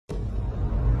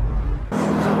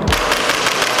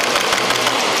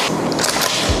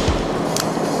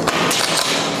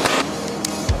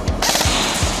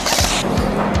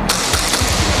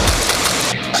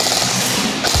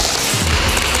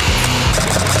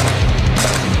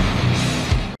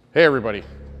Hey everybody,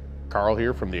 Carl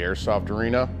here from the Airsoft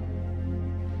Arena,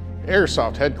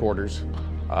 Airsoft headquarters.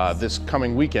 This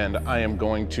coming weekend, I am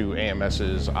going to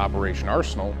AMS's Operation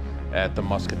Arsenal at the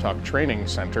Muscatuck Training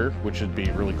Center, which would be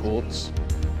really cool. It's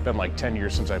been like 10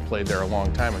 years since I played there a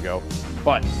long time ago,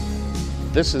 but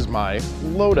this is my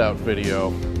loadout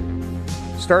video.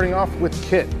 Starting off with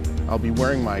kit, I'll be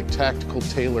wearing my Tactical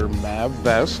Tailor MAV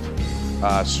vest,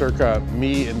 circa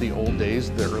me in the old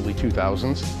days, the early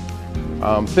 2000s.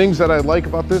 Things that I like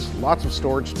about this, lots of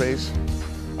storage space.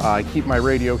 I keep my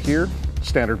radio here,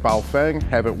 standard Baofeng,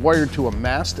 have it wired to a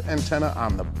mast antenna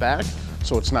on the back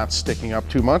so it's not sticking up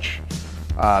too much.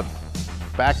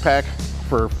 Backpack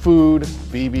for food,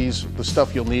 BBs, the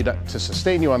stuff you'll need to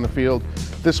sustain you on the field.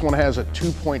 This one has a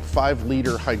 2.5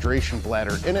 liter hydration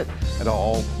bladder in it, and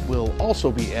will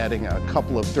also be adding a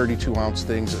couple of 32-ounce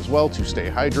things as well to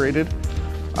stay hydrated.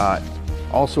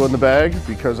 Also in the bag,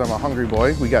 because I'm a hungry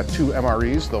boy, we got 2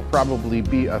 MREs. There'll probably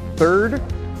be a third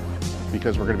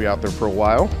because we're gonna be out there for a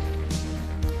while.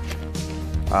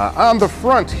 On the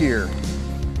front here,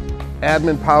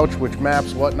 admin pouch, which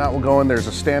maps whatnot will go in. There's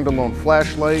a standalone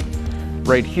flashlight.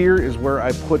 Right here is where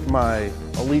I put my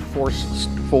Elite Force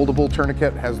foldable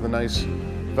tourniquet. It has the nice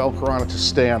Velcro on it to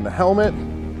stay on the helmet.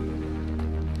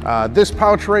 This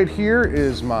pouch right here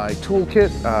is my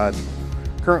toolkit.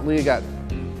 Currently I got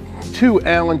 2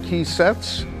 Allen key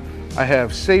sets. I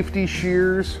have safety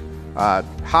shears,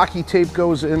 hockey tape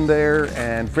goes in there,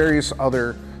 and various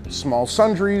other small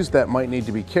sundries that might need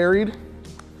to be carried.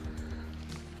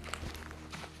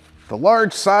 The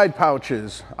large side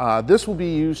pouches, this will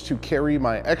be used to carry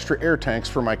my extra air tanks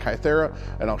for my Kythera,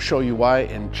 and I'll show you why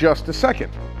in just a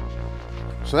second.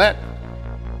 So that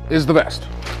is the vest.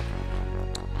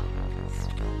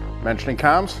 Mentioning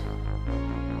comms,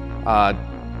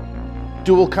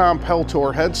 dual comm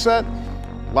Peltor headset,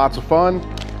 lots of fun,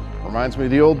 reminds me of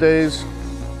the old days.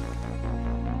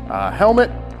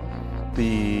 Helmet,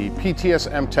 the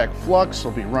PTS MTech Flux, will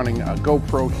be running a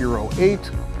GoPro Hero 8.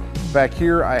 Back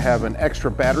here I have an extra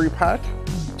battery pack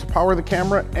to power the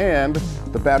camera and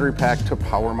the battery pack to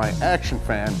power my action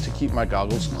fan to keep my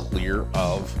goggles clear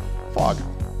of fog.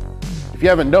 If you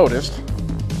haven't noticed,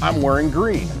 I'm wearing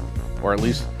green, or at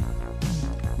least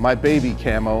my baby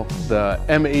camo, the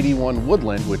M81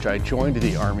 Woodland, which I joined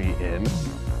the Army in,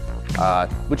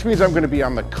 which means I'm gonna be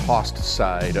on the cost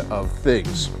side of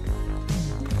things.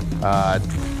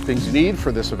 Things you need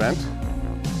for this event: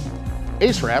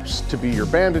 ace wraps to be your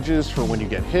bandages for when you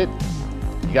get hit.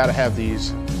 You gotta have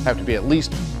these, have to be at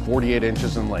least 48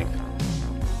 inches in length.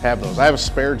 Have those. I have a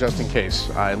spare just in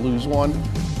case I lose one.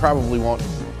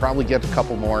 Probably get a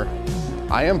couple more.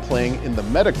 I am playing in the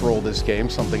medic role this game,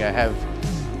 something I have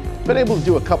been able to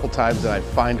do a couple times that I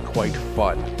find quite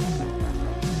fun.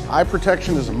 Eye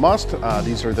protection is a must.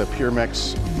 These are the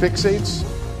Pyramex Fixates.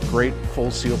 Great full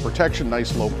seal protection,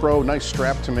 nice low pro, nice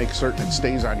strap to make certain it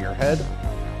stays on your head.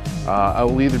 I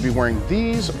will either be wearing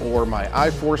these or my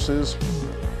iForces.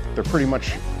 They're pretty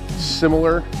much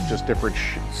similar, just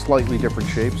slightly different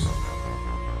shapes.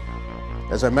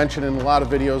 As I mentioned in a lot of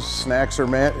videos, snacks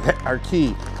are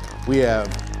key. We have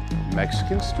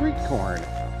Mexican street corn,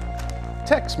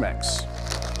 Tex-Mex.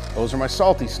 Those are my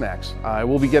salty snacks. I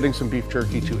will be getting some beef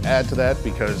jerky to add to that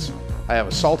because I have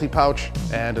a salty pouch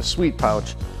and a sweet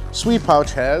pouch. Sweet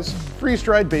pouch has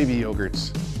freeze-dried baby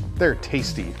yogurts. They're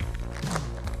tasty.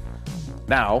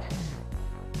 Now,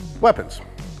 weapons.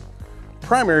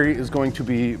 Primary is going to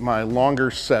be my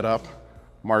longer setup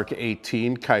Mark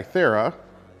 18 Kythera.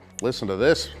 Listen to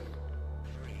this.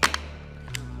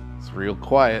 It's real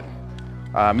quiet.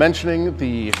 Mentioning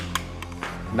the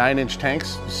 9-inch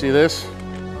tanks. You see this?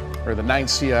 Or the 9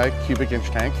 CI cubic inch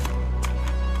tank.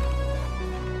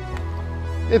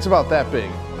 It's about that big.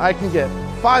 I can get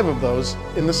 5 of those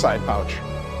in the side pouch.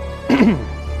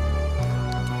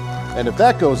 And if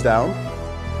that goes down,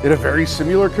 in a very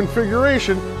similar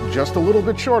configuration, just a little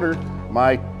bit shorter,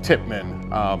 my Tipman.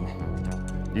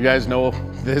 You guys know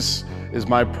this is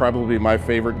probably my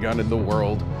favorite gun in the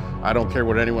world. I don't care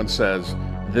what anyone says.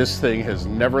 This thing has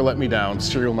never let me down.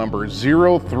 Serial number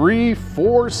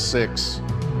 0346.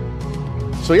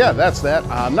 So yeah, that's that.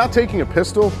 I'm not taking a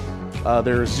pistol.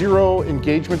 There's 0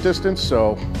 engagement distance,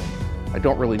 so I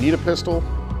don't really need a pistol.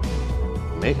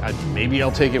 Maybe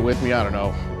I'll take it with me, I don't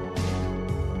know.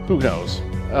 Who knows?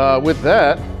 With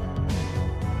that,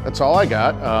 that's all I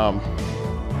got.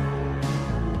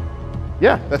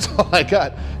 Yeah, that's all I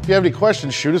got. If you have any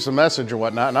questions, shoot us a message or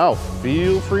whatnot, and I'll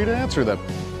feel free to answer them.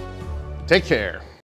 Take care.